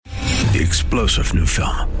The explosive new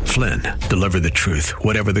film, Flynn, deliver the truth,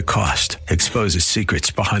 whatever the cost, exposes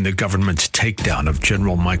secrets behind the government's takedown of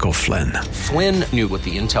General Michael Flynn. Flynn knew what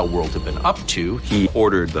the intel world had been up to. He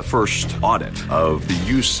ordered the first audit of the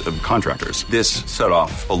use of contractors. This set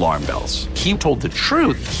off alarm bells. He told the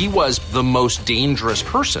truth. He was the most dangerous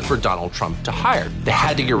person for Donald Trump to hire. They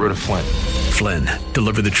had to get rid of Flynn. Flynn,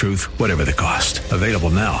 deliver the truth, whatever the cost. Available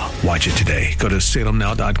now. Watch it today. Go to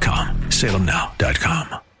salemnow.com.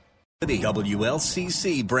 salemnow.com.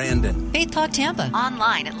 WLCC Brandon. Faith Talk Tampa.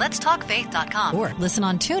 Online at letstalkfaith.com. Or listen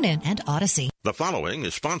on TuneIn and Odyssey. The following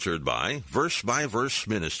is sponsored by Verse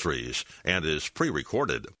Ministries and is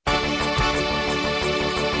pre-recorded.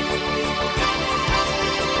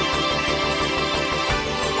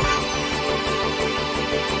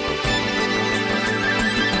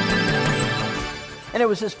 And it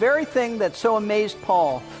was this very thing that so amazed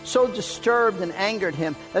Paul, so disturbed and angered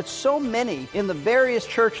him, that so many in the various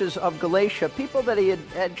churches of Galatia, people that he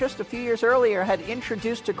had just a few years earlier had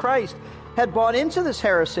introduced to Christ, had bought into this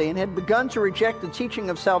heresy and had begun to reject the teaching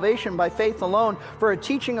of salvation by faith alone for a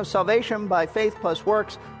teaching of salvation by faith plus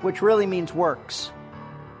works, which really means works.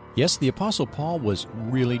 Yes, the Apostle Paul was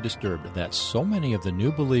really disturbed that so many of the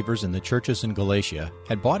new believers in the churches in Galatia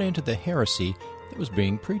had bought into the heresy that was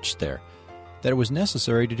being preached there, that it was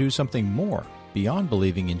necessary to do something more beyond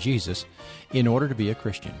believing in Jesus in order to be a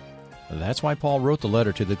Christian. That's why Paul wrote the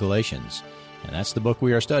letter to the Galatians, and that's the book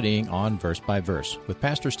we are studying on Verse by Verse with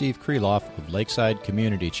Pastor Steve Kreloff of Lakeside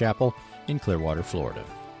Community Chapel in Clearwater, Florida.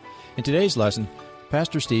 In today's lesson,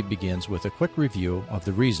 Pastor Steve begins with a quick review of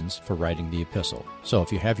the reasons for writing the epistle. So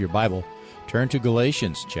if you have your Bible, turn to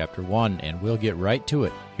Galatians chapter 1, and we'll get right to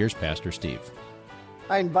it. Here's Pastor Steve.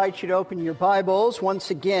 I invite you to open your Bibles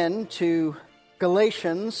once again to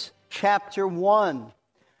Galatians chapter 1.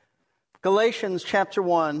 Galatians chapter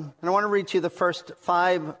 1. And I want to read to you the first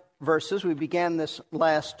 5 verses. We began this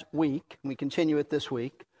last week, and we continue it this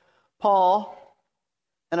week. Paul,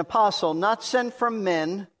 an apostle, not sent from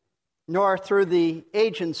men, nor through the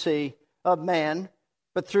agency of man,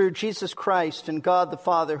 but through Jesus Christ and God the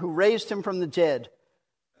Father, who raised him from the dead,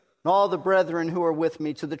 and all the brethren who are with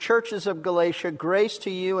me, to the churches of Galatia, grace to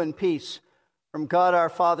you and peace from God our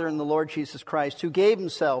Father and the Lord Jesus Christ, who gave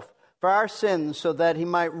himself for our sins so that he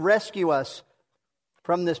might rescue us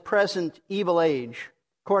from this present evil age,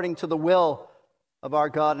 according to the will of our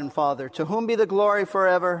God and Father, to whom be the glory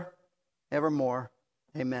forever, evermore.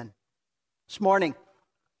 Amen. This morning,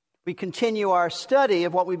 we continue our study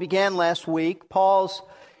of what we began last week, Paul's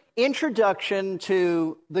introduction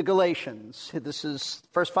to the Galatians. This is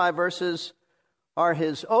first 5 verses are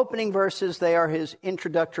his opening verses. They are his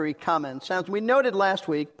introductory comments. As we noted last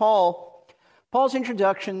week, Paul's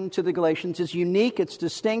introduction to the Galatians is unique. It's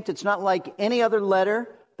distinct. It's not like any other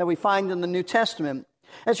letter that we find in the New Testament.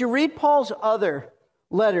 As you read Paul's other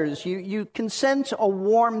letters, you can sense a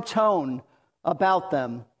warm tone about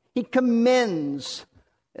them. He commends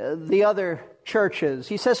the other churches.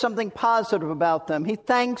 He says something positive about them. He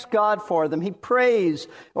thanks God for them. He praises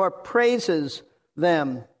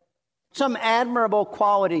them. Some admirable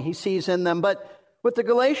quality he sees in them. But with the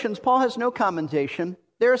Galatians, Paul has no commendation.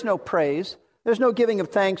 There is no praise. There's no giving of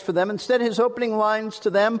thanks for them. Instead, his opening lines to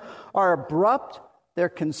them are abrupt. They're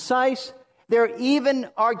concise. They're even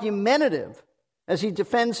argumentative as he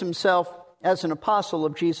defends himself as an apostle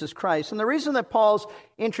of Jesus Christ. And the reason that Paul's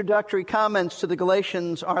introductory comments to the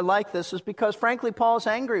Galatians are like this is because, frankly, Paul's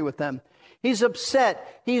angry with them. He's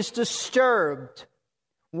upset. He's disturbed.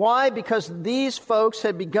 Why? Because these folks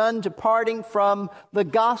had begun departing from the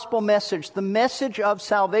gospel message, the message of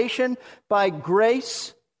salvation by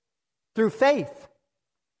grace through faith.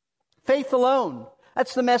 Faith alone.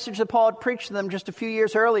 That's the message that Paul had preached to them just a few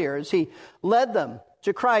years earlier as he led them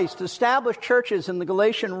to Christ, established churches in the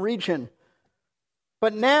Galatian region.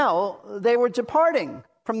 But now they were departing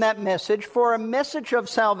from that message for a message of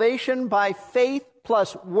salvation by faith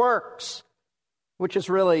plus works, which is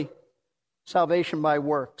really salvation by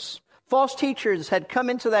works. False teachers had come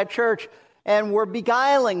into that church and were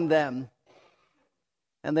beguiling them,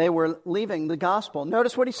 and they were leaving the gospel.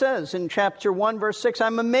 Notice what he says in chapter 1, verse 6.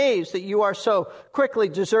 I'm amazed that you are so quickly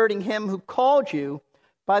deserting him who called you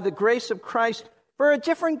by the grace of Christ for a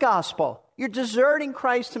different gospel. You're deserting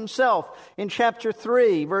Christ himself. In chapter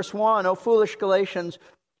 3, verse 1, O foolish Galatians,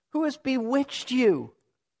 who has bewitched you,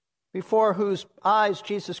 before whose eyes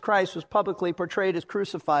Jesus Christ was publicly portrayed as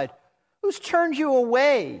crucified? Who's turned you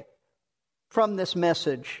away from this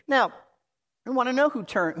message? Now, I want to know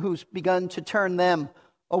who's begun to turn them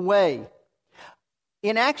away.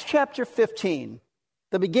 In Acts chapter 15,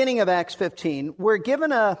 the beginning of Acts 15, we're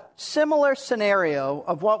given a similar scenario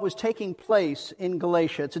of what was taking place in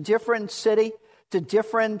Galatia. It's a different city, it's a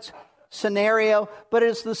different scenario, but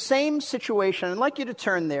it's the same situation. I'd like you to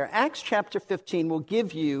turn there. Acts chapter 15 will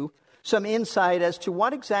give you some insight as to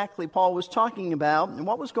what exactly Paul was talking about and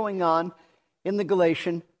what was going on in the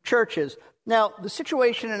Galatian churches. Now, the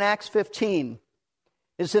situation in Acts 15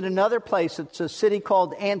 is in another place. It's a city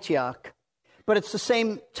called Antioch. But it's the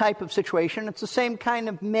same type of situation. It's the same kind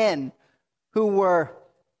of men who were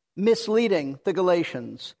misleading the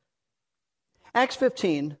Galatians. Acts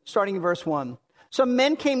 15, starting in verse 1. Some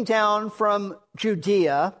men came down from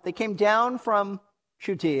Judea. They came down from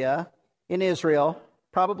Judea in Israel,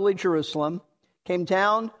 probably Jerusalem, came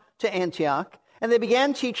down to Antioch, and they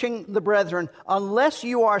began teaching the brethren, unless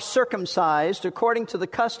you are circumcised according to the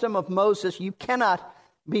custom of Moses, you cannot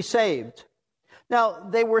be saved. Now,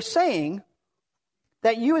 they were saying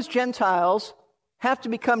that you as Gentiles have to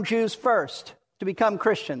become Jews first to become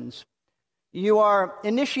Christians. You are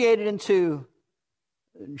initiated into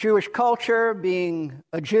Jewish culture, being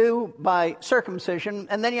a Jew by circumcision,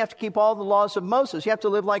 and then you have to keep all the laws of Moses. You have to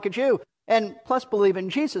live like a Jew, and plus believe in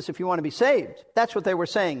Jesus if you want to be saved. That's what they were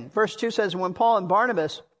saying. Verse 2 says, when Paul and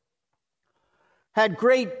Barnabas had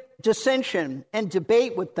great dissension and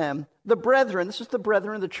debate with them, the brethren, this is the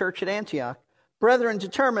brethren of the church at Antioch, brethren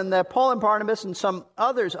determined that Paul and Barnabas and some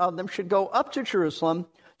others of them should go up to Jerusalem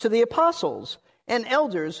to the apostles and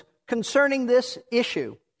elders concerning this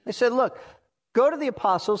issue. They said, look, go to the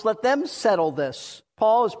apostles, let them settle this.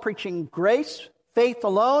 Paul is preaching grace, faith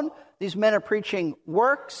alone. These men are preaching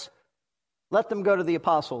works. Let them go to the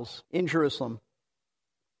apostles in Jerusalem.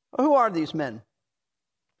 Who are these men?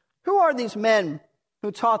 Who are these men who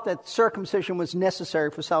taught that circumcision was necessary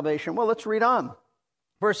for salvation? Well, let's read on.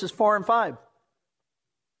 Verses 4 and 5.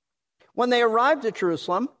 When they arrived at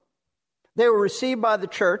Jerusalem, they were received by the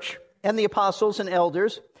church and the apostles and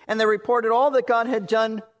elders, and they reported all that God had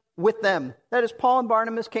done with them. That is, Paul and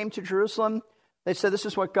Barnabas came to Jerusalem. They said, this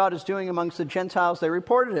is what God is doing amongst the Gentiles. They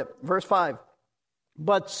reported it. Verse 5.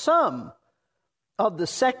 But some of the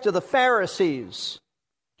sect of the Pharisees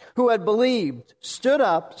who had believed stood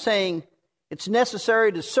up, saying, it's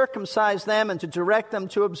necessary to circumcise them and to direct them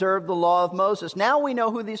to observe the law of Moses. Now we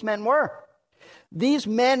know who these men were. These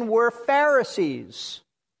men were Pharisees,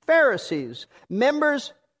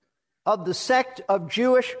 members of the sect of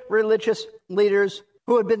Jewish religious leaders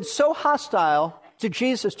who had been so hostile to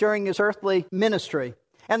Jesus during his earthly ministry.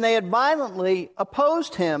 And they had violently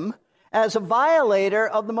opposed him as a violator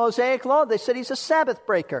of the Mosaic law. They said he's a Sabbath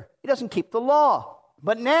breaker. He doesn't keep the law.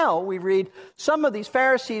 But now we read some of these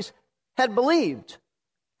Pharisees had believed.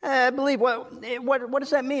 What does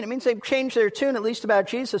that mean? It means they've changed their tune, at least about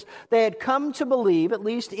Jesus. They had come to believe, at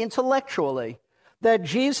least intellectually, that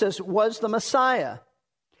Jesus was the Messiah.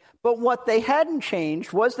 But what they hadn't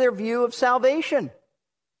changed was their view of salvation.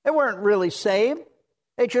 They weren't really saved.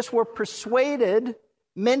 They just were persuaded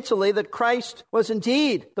mentally that Christ was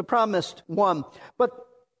indeed the promised one. But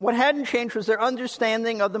what hadn't changed was their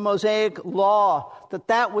understanding of the Mosaic law,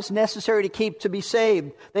 that was necessary to keep to be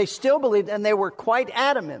saved. They still believed, and they were quite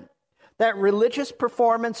adamant, that religious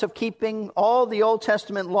performance of keeping all the Old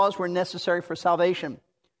Testament laws were necessary for salvation.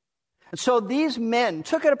 And so these men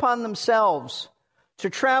took it upon themselves to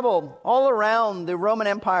travel all around the Roman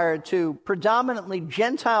Empire to predominantly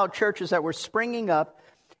Gentile churches that were springing up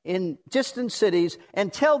in distant cities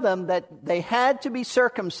and tell them that they had to be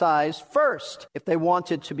circumcised first if they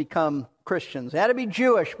wanted to become Christians. They had to be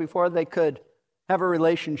Jewish before they could have a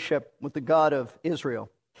relationship with the God of Israel.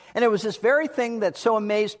 And it was this very thing that so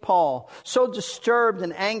amazed Paul, so disturbed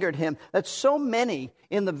and angered him, that so many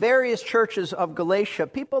in the various churches of Galatia,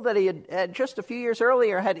 people that he had just a few years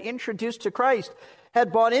earlier had introduced to Christ,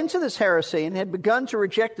 had bought into this heresy and had begun to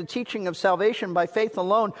reject the teaching of salvation by faith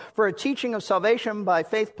alone for a teaching of salvation by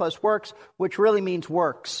faith plus works, which really means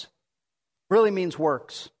works. Really means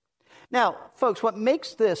works. Now, folks, what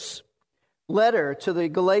makes this letter to the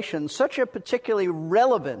Galatians such a particularly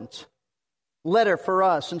relevant letter for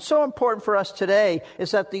us and so important for us today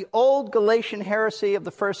is that the old Galatian heresy of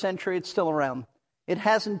the first century, it's still around. It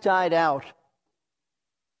hasn't died out.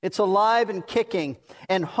 It's alive and kicking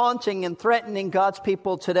and haunting and threatening God's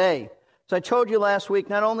people today. As I told you last week,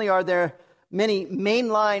 not only are there many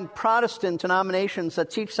mainline Protestant denominations that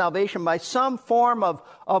teach salvation by some form of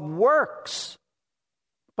works,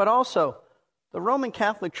 but also the Roman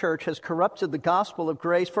Catholic Church has corrupted the gospel of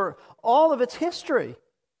grace for all of its history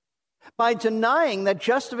by denying that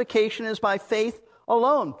justification is by faith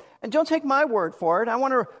alone. And don't take my word for it. I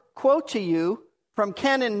want to quote to you from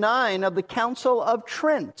Canon 9 of the Council of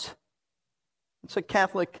Trent. It's a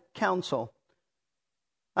Catholic council.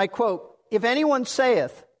 I quote, "If anyone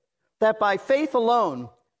saith that by faith alone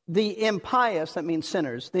the impious," that means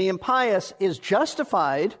sinners, "the impious is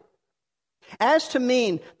justified, as to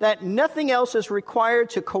mean that nothing else is required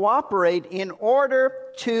to cooperate in order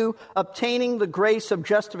to obtaining the grace of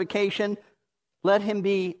justification, let him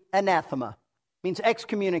be anathema," means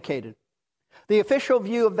excommunicated. The official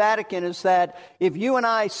view of Vatican is that if you and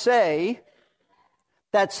I say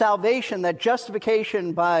that salvation, that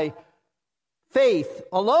justification by faith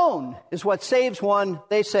alone is what saves one,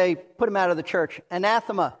 they say, put him out of the church.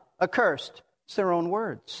 Anathema, accursed. It's their own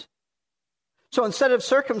words. So instead of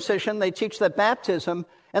circumcision, they teach that baptism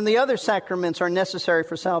and the other sacraments are necessary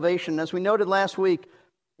for salvation. As we noted last week,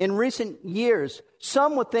 in recent years,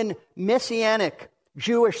 some within Messianic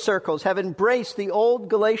Jewish circles have embraced the old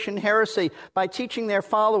Galatian heresy by teaching their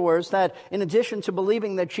followers that in addition to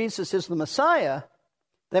believing that Jesus is the Messiah,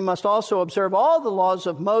 they must also observe all the laws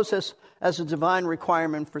of Moses as a divine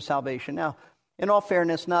requirement for salvation. Now, in all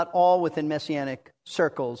fairness, not all within Messianic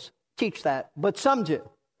circles teach that, but some do.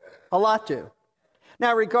 A lot do.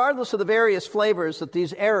 Now, regardless of the various flavors that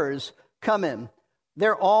these errors come in,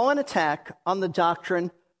 they're all an attack on the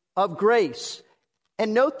doctrine of grace.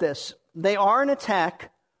 And note this, they are an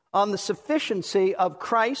attack on the sufficiency of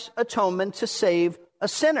Christ's atonement to save a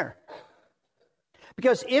sinner.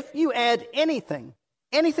 Because if you add anything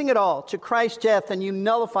at all to Christ's death and you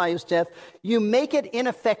nullify his death, you make it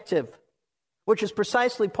ineffective, which is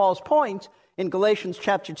precisely Paul's point in Galatians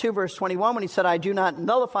chapter 2, verse 21, when he said, "I do not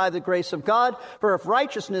nullify the grace of God, for if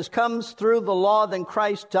righteousness comes through the law, then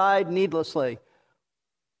Christ died needlessly."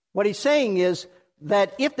 What he's saying is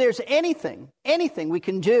that if there's anything we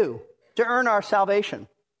can do to earn our salvation,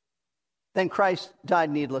 then Christ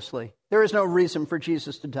died needlessly. There is no reason for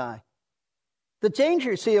Jesus to die. The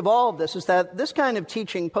danger, you see, of all of this is that this kind of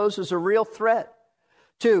teaching poses a real threat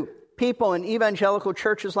to people in evangelical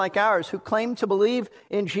churches like ours who claim to believe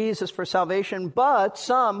in Jesus for salvation, but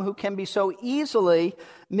some who can be so easily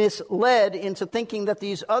misled into thinking that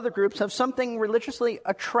these other groups have something religiously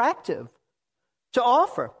attractive to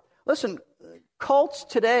offer. Listen, cults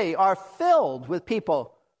today are filled with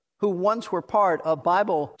people who once were part of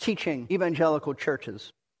Bible-teaching evangelical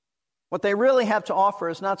churches. What they really have to offer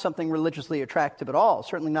is not something religiously attractive at all,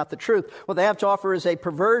 certainly not the truth. What they have to offer is a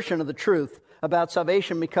perversion of the truth about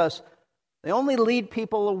salvation because they only lead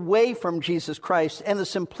people away from Jesus Christ and the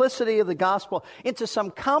simplicity of the gospel into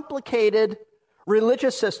some complicated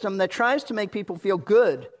religious system that tries to make people feel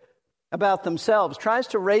good about themselves, tries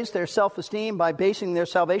to raise their self-esteem by basing their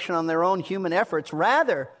salvation on their own human efforts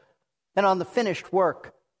rather than on the finished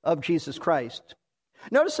work of Jesus Christ.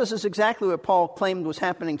 Notice this is exactly what Paul claimed was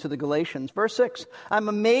happening to the Galatians. Verse 6, "I'm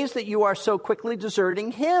amazed that you are so quickly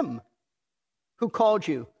deserting him who called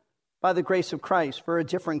you by the grace of Christ for a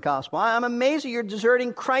different gospel. I'm amazed that you're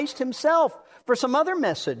deserting Christ himself for some other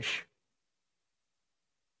message."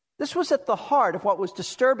 This was at the heart of what was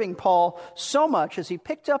disturbing Paul so much as he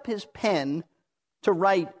picked up his pen to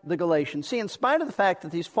write the Galatians. See, in spite of the fact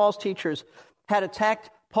that these false teachers had attacked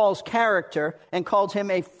Paul's character and called him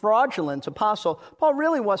a fraudulent apostle, Paul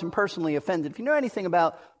really wasn't personally offended. If you know anything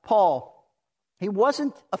about Paul, he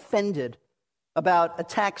wasn't offended about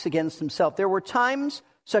attacks against himself. There were times,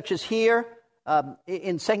 such as here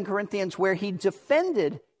in 2 Corinthians, where he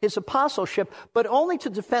defended his apostleship, but only to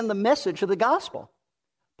defend the message of the gospel.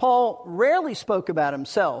 Paul rarely spoke about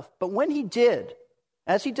himself, but when he did,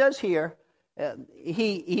 as he does here,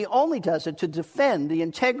 he only does it to defend the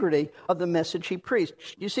integrity of the message he preached.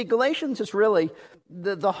 You see, Galatians is really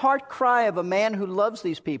the heart cry of a man who loves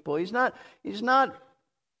these people. He's not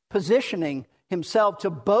positioning himself to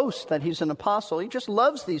boast that he's an apostle. He just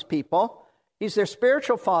loves these people. He's their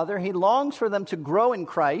spiritual father. He longs for them to grow in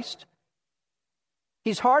Christ.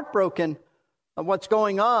 He's heartbroken of what's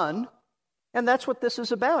going on, and that's what this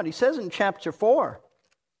is about. He says in chapter 4,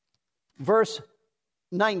 verse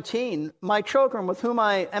 19, "My children, with whom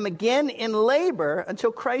I am again in labor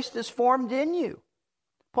until Christ is formed in you."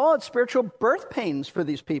 Paul had spiritual birth pains for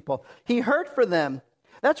these people. He hurt for them.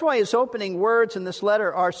 That's why his opening words in this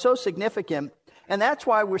letter are so significant, and that's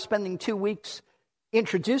why we're spending 2 weeks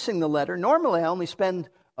introducing the letter. Normally, I only spend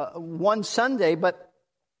one Sunday, but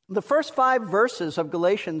the first 5 verses of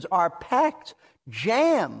Galatians are packed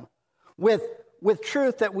jam with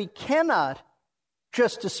truth that we cannot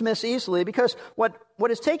just dismiss easily, because what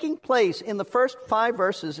is taking place in the first 5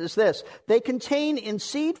 verses is this. They contain in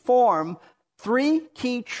seed form 3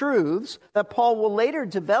 key truths that Paul will later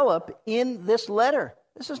develop in this letter.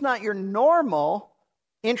 This is not your normal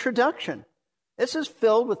introduction. This is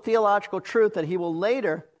filled with theological truth that he will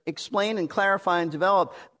later explain and clarify and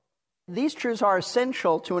develop. these truths are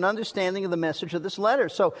essential to an understanding of the message of this letter.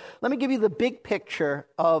 So let me give you the big picture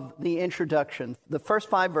of the introduction, the first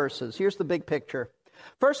 5 verses. Here's the big picture.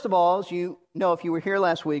 First of all, as you know, if you were here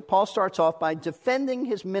last week, Paul starts off by defending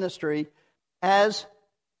his ministry as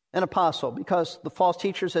an apostle, because the false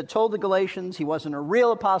teachers had told the Galatians he wasn't a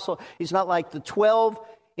real apostle. He's not like the 12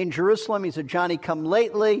 in Jerusalem. He's a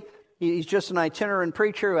Johnny-come-lately. He's just an itinerant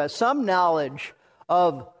preacher who has some knowledge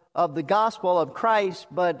of the gospel of Christ,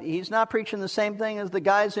 but he's not preaching the same thing as the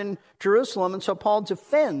guys in Jerusalem, and so Paul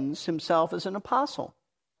defends himself as an apostle.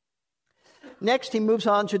 Next, he moves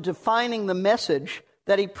on to defining the message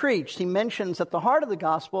that he preached. He mentions that the heart of the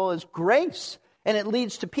gospel is grace, and it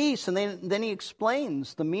leads to peace, and then he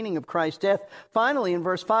explains the meaning of Christ's death. Finally, in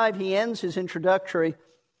verse 5, he ends his introductory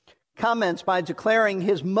comments by declaring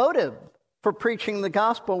his motive for preaching the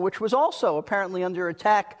gospel, which was also apparently under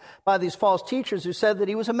attack by these false teachers who said that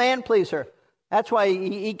he was a man-pleaser. That's why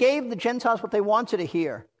he gave the Gentiles what they wanted to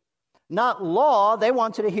hear. Not law, they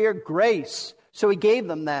wanted to hear grace. So he gave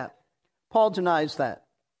them that. Paul denies that.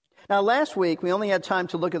 Now, last week, we only had time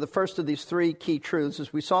to look at the first of these 3 key truths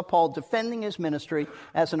as we saw Paul defending his ministry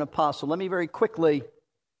as an apostle. Let me very quickly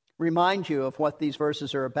remind you of what these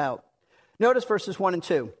verses are about. Notice verses 1 and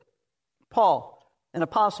 2. Paul, an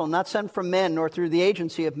apostle, not sent from men nor through the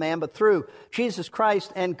agency of man, but through Jesus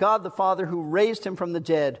Christ and God the Father who raised him from the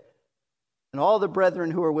dead, and all the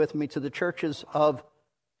brethren who are with me, to the churches of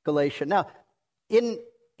Galatia. Now,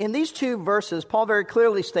 in these 2 verses, Paul very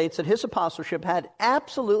clearly states that his apostleship had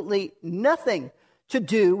absolutely nothing to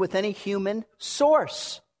do with any human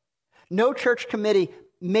source. No church committee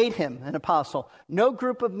made him an apostle. No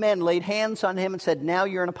group of men laid hands on him and said, now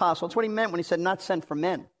you're an apostle. That's what he meant when he said not sent from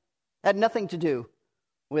men. It had nothing to do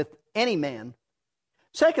with any man.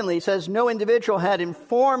 Secondly, he says no individual had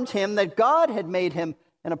informed him that God had made him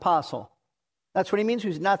an apostle. That's what he means.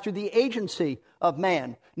 He's not through the agency of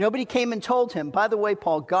man. Nobody came and told him, by the way,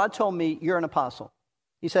 Paul, God told me you're an apostle.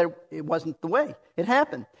 He said it wasn't the way. It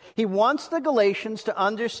happened. He wants the Galatians to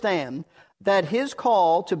understand that his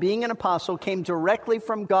call to being an apostle came directly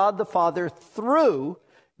from God the Father through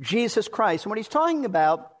Jesus Christ. And what he's talking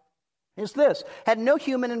about is this: had no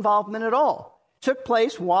human involvement at all. Took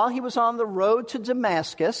place while he was on the road to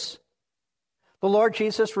Damascus. The Lord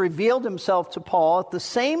Jesus revealed himself to Paul at the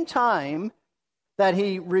same time that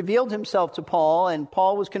he revealed himself to Paul and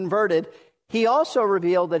Paul was converted. He also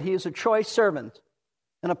revealed that he is a choice servant,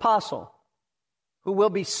 an apostle, who will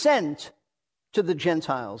be sent to the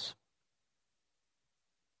Gentiles.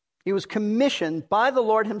 He was commissioned by the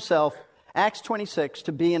Lord himself, Acts 26,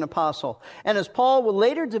 to be an apostle. And as Paul will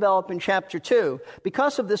later develop in chapter 2,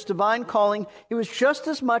 because of this divine calling, he was just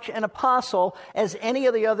as much an apostle as any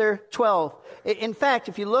of the other 12. In fact,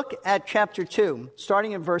 if you look at chapter 2,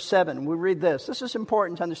 starting in verse 7, we read this. This is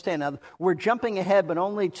important to understand. Now, we're jumping ahead, but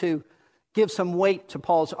only to give some weight to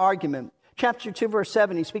Paul's argument. Chapter 2, verse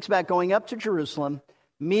 7, he speaks about going up to Jerusalem,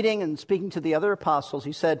 meeting and speaking to the other apostles.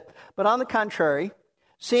 He said, "But on the contrary,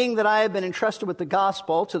 seeing that I have been entrusted with the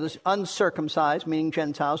gospel to the uncircumcised," meaning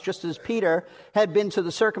Gentiles, just as Peter had been to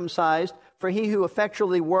the circumcised, for he who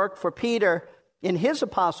effectually worked for Peter in his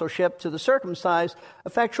apostleship to the circumcised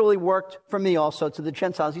effectually worked for me also to the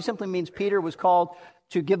Gentiles. He simply means Peter was called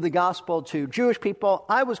to give the gospel to Jewish people.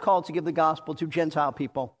 I was called to give the gospel to Gentile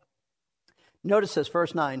people. Notice this,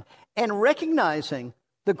 verse 9. "And recognizing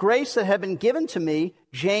the grace that had been given to me,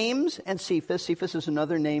 James and Cephas," Cephas is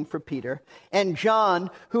another name for Peter, "and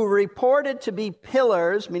John, who reported to be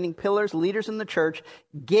pillars," meaning pillars, leaders in the church,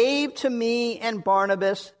 "gave to me and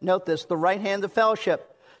Barnabas," note this, "the right hand of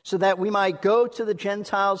fellowship, so that we might go to the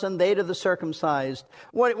Gentiles and they to the circumcised."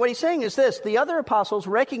 What he's saying is this: the other apostles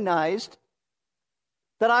recognized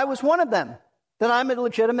that I was one of them, that I'm a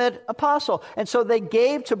legitimate apostle. And so they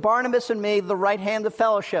gave to Barnabas and me the right hand of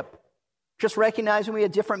fellowship. Just recognizing we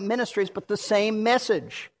had different ministries, but the same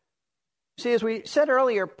message. See, as we said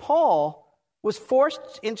earlier, Paul was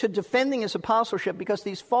forced into defending his apostleship because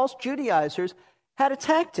these false Judaizers had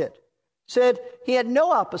attacked it. Said he had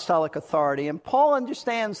no apostolic authority. And Paul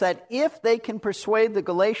understands that if they can persuade the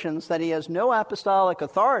Galatians that he has no apostolic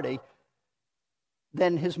authority,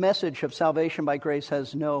 then his message of salvation by grace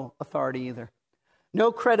has no authority either.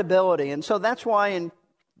 No credibility. And so that's why in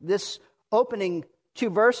this opening 2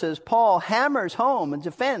 verses, Paul hammers home and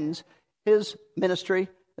defends his ministry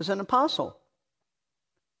as an apostle.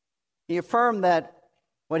 He affirmed that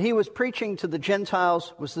what he was preaching to the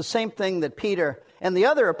Gentiles was the same thing that Peter and the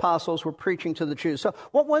other apostles were preaching to the Jews. So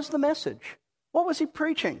what was the message? What was he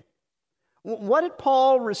preaching? What did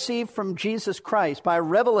Paul receive from Jesus Christ by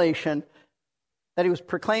revelation that he was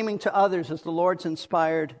proclaiming to others as the Lord's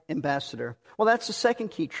inspired ambassador. Well, that's the second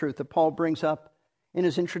key truth that Paul brings up in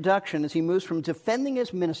his introduction as he moves from defending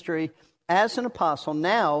his ministry as an apostle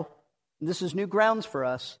now, and this is new grounds for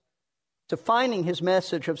us, to finding his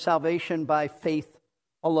message of salvation by faith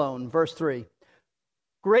alone. Verse 3,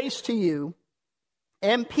 grace to you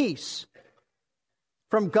and peace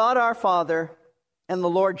from God our Father and the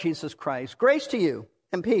Lord Jesus Christ. Grace to you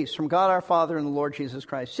and peace from God our Father and the Lord Jesus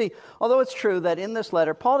Christ. See, although it's true that in this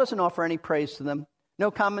letter, Paul doesn't offer any praise to them,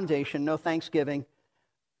 no commendation, no thanksgiving,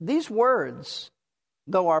 these words,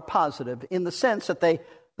 though, are positive in the sense that they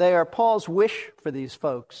are Paul's wish for these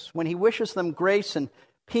folks. When he wishes them grace and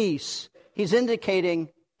peace, he's indicating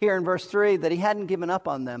here in verse 3 that he hadn't given up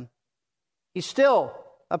on them. He still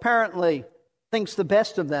apparently thinks the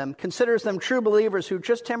best of them, considers them true believers who've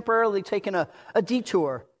just temporarily taken a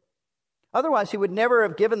detour. Otherwise, he would never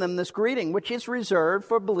have given them this greeting, which is reserved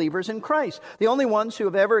for believers in Christ, the only ones who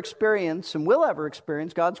have ever experienced and will ever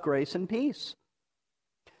experience God's grace and peace.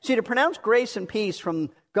 See, to pronounce grace and peace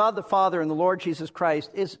from God the Father and the Lord Jesus Christ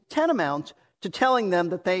is tantamount to telling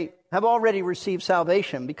them that they have already received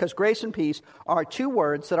salvation, because grace and peace are two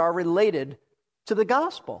words that are related to the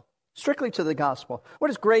gospel, strictly to the gospel. What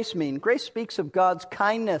does grace mean? Grace speaks of God's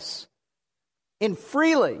kindness in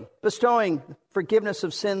freely bestowing forgiveness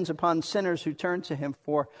of sins upon sinners who turn to him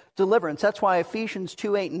for deliverance. That's why Ephesians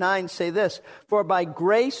 2:8-9 say this, for by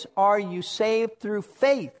grace are you saved through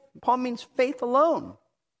faith. Paul means faith alone.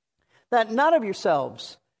 That not of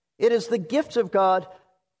yourselves. It is the gift of God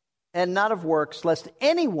and not of works, lest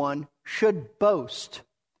anyone should boast.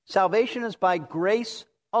 Salvation is by grace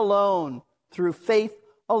alone, through faith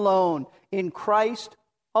alone, in Christ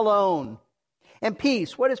alone. And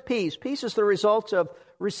peace, what is peace? Peace is the result of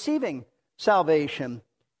receiving salvation.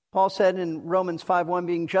 Paul said in Romans 5:1,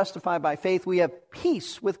 being justified by faith, we have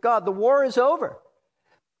peace with God. The war is over.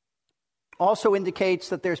 Also indicates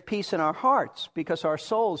that there's peace in our hearts because our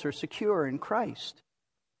souls are secure in Christ.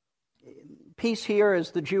 Peace here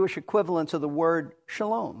is the Jewish equivalent of the word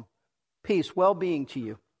shalom. Peace, well-being to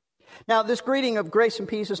you. Now, this greeting of grace and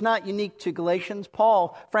peace is not unique to Galatians.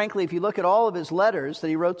 Paul, frankly, if you look at all of his letters that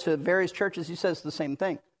he wrote to various churches, he says the same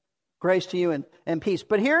thing. Grace to you and peace.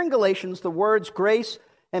 But here in Galatians, the words grace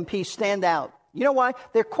and peace stand out. You know why?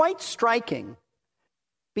 They're quite striking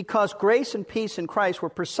because grace and peace in Christ were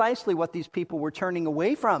precisely what these people were turning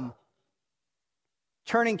away from,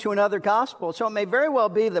 turning to another gospel. So it may very well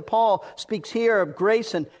be that Paul speaks here of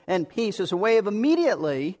grace and peace as a way of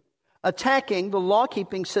immediately attacking the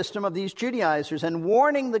law-keeping system of these Judaizers and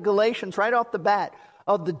warning the Galatians right off the bat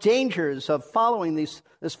of the dangers of following this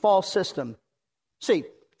false system. See,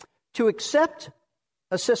 to accept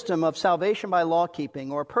a system of salvation by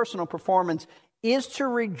law-keeping or personal performance is to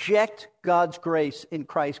reject God's grace in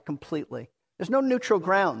Christ completely. There's no neutral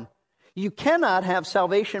ground. You cannot have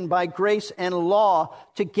salvation by grace and law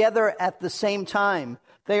together at the same time.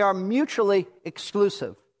 They are mutually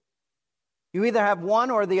exclusive. You either have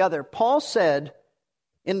one or the other. Paul said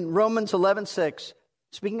in Romans 11:6,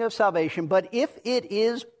 speaking of salvation, but if it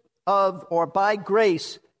is of or by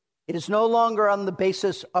grace, it is no longer on the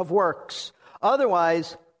basis of works.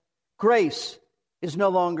 Otherwise, grace is no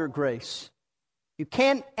longer grace. You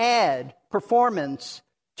can't add performance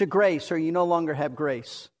to grace or you no longer have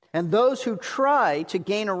grace. And those who try to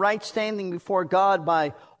gain a right standing before God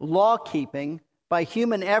by law-keeping, by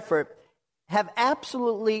human effort, have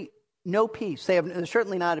absolutely no peace. They're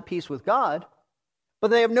certainly not at peace with God, but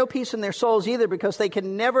they have no peace in their souls either because they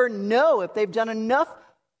can never know if they've done enough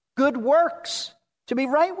good works to be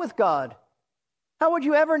right with God. How would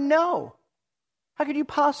you ever know? How could you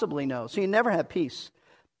possibly know? So you never have peace.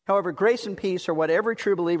 However, grace and peace are what every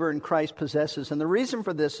true believer in Christ possesses, and the reason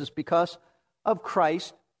for this is because of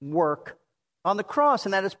Christ's work on the cross,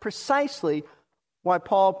 and that is precisely why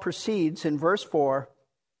Paul proceeds in verse 4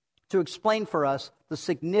 to explain for us the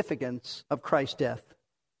significance of Christ's death,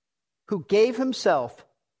 who gave himself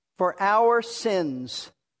for our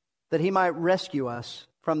sins that he might rescue us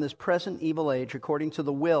from this present evil age according to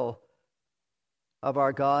the will of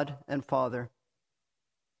our God and Father.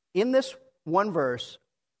 In this one verse,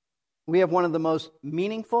 we have one of the most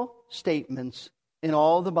meaningful statements in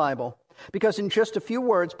all the Bible, because in just a few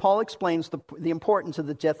words, Paul explains the importance of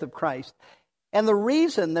the death of Christ. And the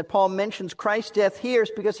reason that Paul mentions Christ's death here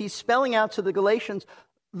is because he's spelling out to the Galatians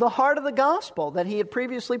the heart of the gospel that he had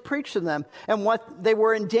previously preached to them and what they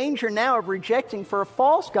were in danger now of rejecting for a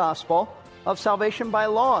false gospel of salvation by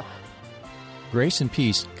law. Grace and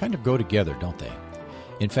peace kind of go together, don't they?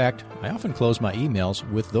 In fact, I often close my emails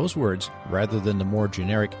with those words rather than the more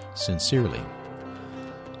generic sincerely.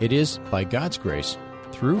 It is by God's grace,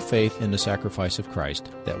 through faith in the sacrifice of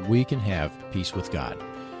Christ that we can have peace with God.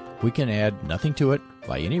 We can add nothing to it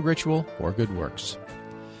by any ritual or good works.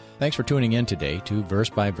 Thanks for tuning in today to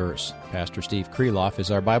Verse by Verse. Pastor Steve Kreloff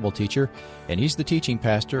is our Bible teacher, and he's the teaching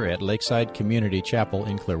pastor at Lakeside Community Chapel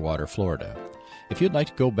in Clearwater, Florida. If you'd like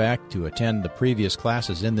to go back to attend the previous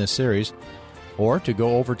classes in this series, or to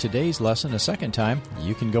go over today's lesson a second time,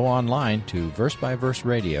 you can go online to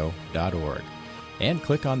versebyverseradio.org and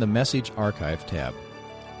click on the Message Archive tab.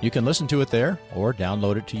 You can listen to it there or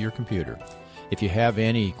download it to your computer. If you have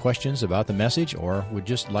any questions about the message or would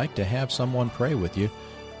just like to have someone pray with you,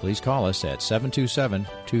 please call us at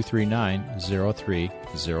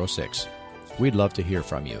 727-239-0306. We'd love to hear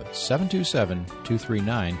from you.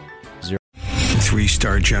 727-239-0306.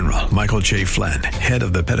 3-star General Michael J. Flynn, head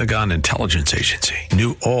of the Pentagon Intelligence Agency,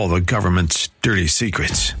 knew all the government's dirty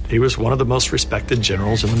secrets. He was one of the most respected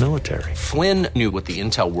generals in the military. Flynn knew what the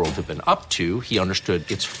intel world had been up to. He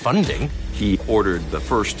understood its funding. He ordered the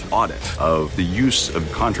first audit of the use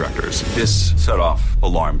of contractors. This set off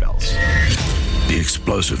alarm bells. The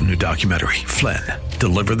explosive new documentary, Flynn,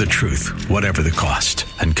 Deliver the Truth, Whatever the Cost,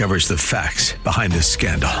 uncovers the facts behind this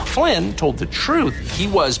scandal. Flynn told the truth. He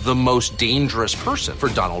was the most dangerous person for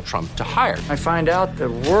Donald Trump to hire. I find out the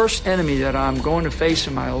worst enemy that I'm going to face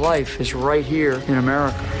in my life is right here in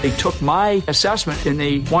America. They took my assessment and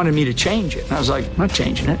they wanted me to change it. And I was like, I'm not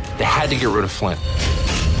changing it. They had to get rid of Flynn.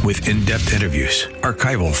 With in-depth interviews,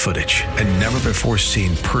 archival footage, and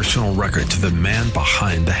never-before-seen personal records of the man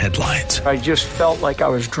behind the headlines. I just felt like I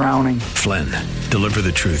was drowning. Flynn, Deliver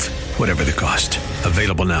the Truth, Whatever the Cost.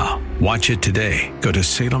 Available now. Watch it today. Go to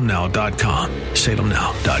salemnow.com.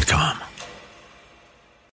 salemnow.com.